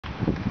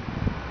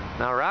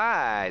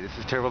Alright, this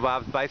is Turbo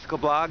Bob's Bicycle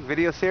Blog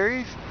video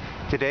series.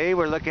 Today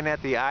we're looking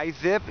at the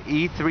IZIP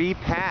E3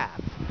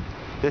 Path.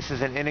 This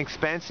is an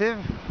inexpensive,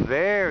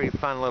 very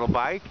fun little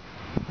bike.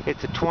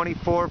 It's a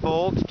 24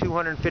 volt,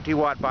 250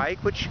 watt bike,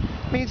 which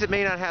means it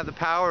may not have the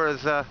power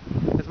as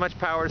much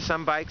power as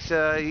some bikes,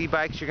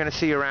 e-bikes you're going to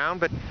see around,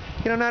 but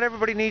you know, not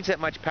everybody needs that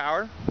much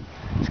power.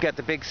 It's got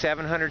the big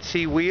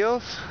 700C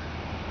wheels,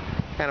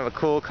 kind of a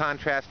cool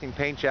contrasting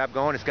paint job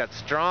going. It's got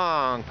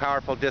strong,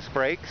 powerful disc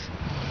brakes.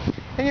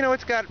 And you know,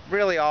 it's got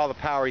really all the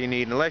power you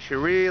need unless you're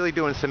really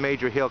doing some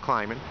major hill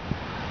climbing.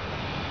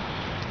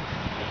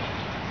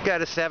 It's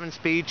got a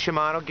 7-speed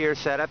Shimano gear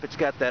setup. It's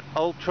got that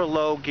ultra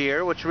low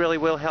gear, which really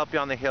will help you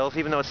on the hills,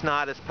 even though it's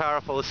not as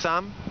powerful as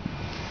some.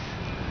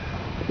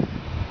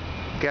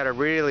 Got a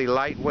really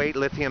lightweight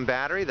lithium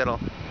battery that'll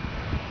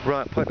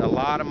put a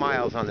lot of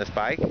miles on this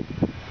bike.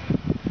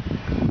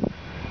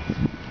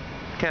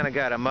 Kind of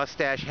got a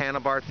mustache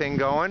handlebar thing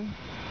going,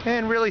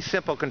 and really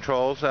simple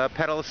controls,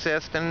 pedal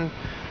assist and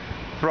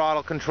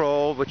throttle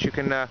control, which you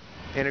can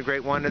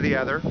integrate one to the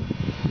other.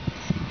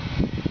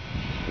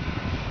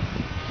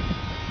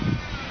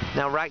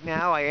 Now right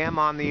now I am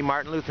on the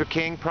Martin Luther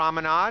King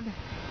Promenade,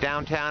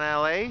 downtown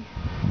LA.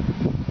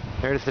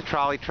 There's the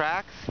trolley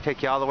tracks,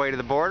 take you all the way to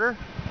the border.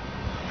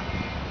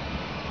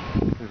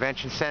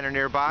 Convention center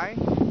nearby.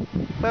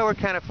 But we're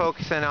kind of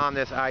focusing on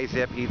this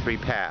IZIP E3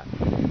 Path.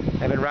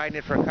 I've been riding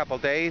it for a couple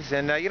days,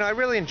 and you know, I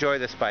really enjoy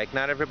this bike.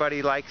 Not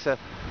everybody likes a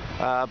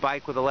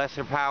bike with a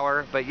lesser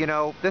power, but you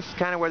know, this is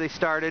kind of where they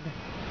started,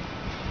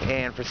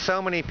 and for so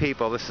many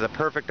people this is a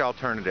perfect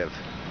alternative.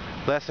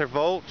 Lesser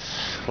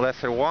volts,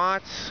 lesser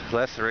watts,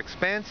 lesser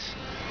expense.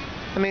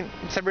 I mean,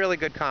 it's a really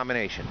good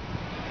combination.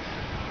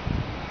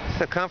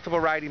 It's a comfortable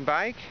riding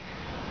bike,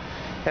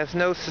 has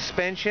no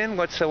suspension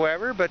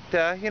whatsoever, but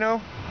you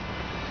know,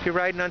 if you're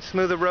riding on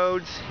smoother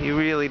roads, you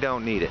really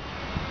don't need it.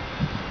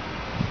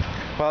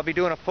 Well, I'll be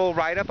doing a full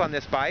write-up on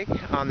this bike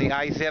on the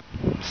IZIP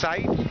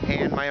site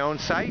and my own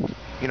site,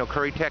 you know,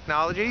 Currie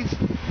Technologies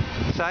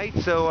site,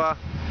 so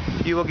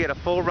you will get a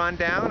full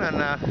rundown on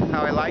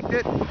how I liked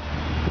it,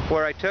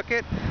 where I took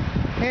it,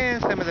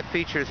 and some of the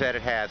features that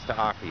it has to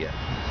offer you.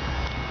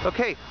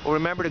 Okay, well,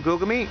 remember to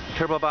Google me,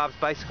 Turbo Bob's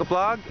Bicycle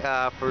Blog,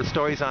 for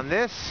stories on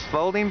this,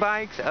 folding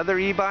bikes, other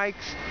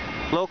e-bikes,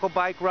 local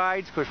bike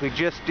rides. Of course, we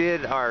just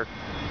did our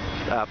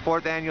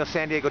 4th annual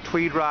San Diego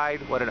Tweed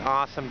ride. What an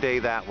awesome day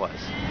that was.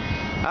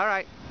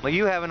 Alright, well,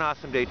 you have an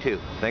awesome day too.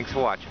 Thanks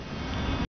for watching.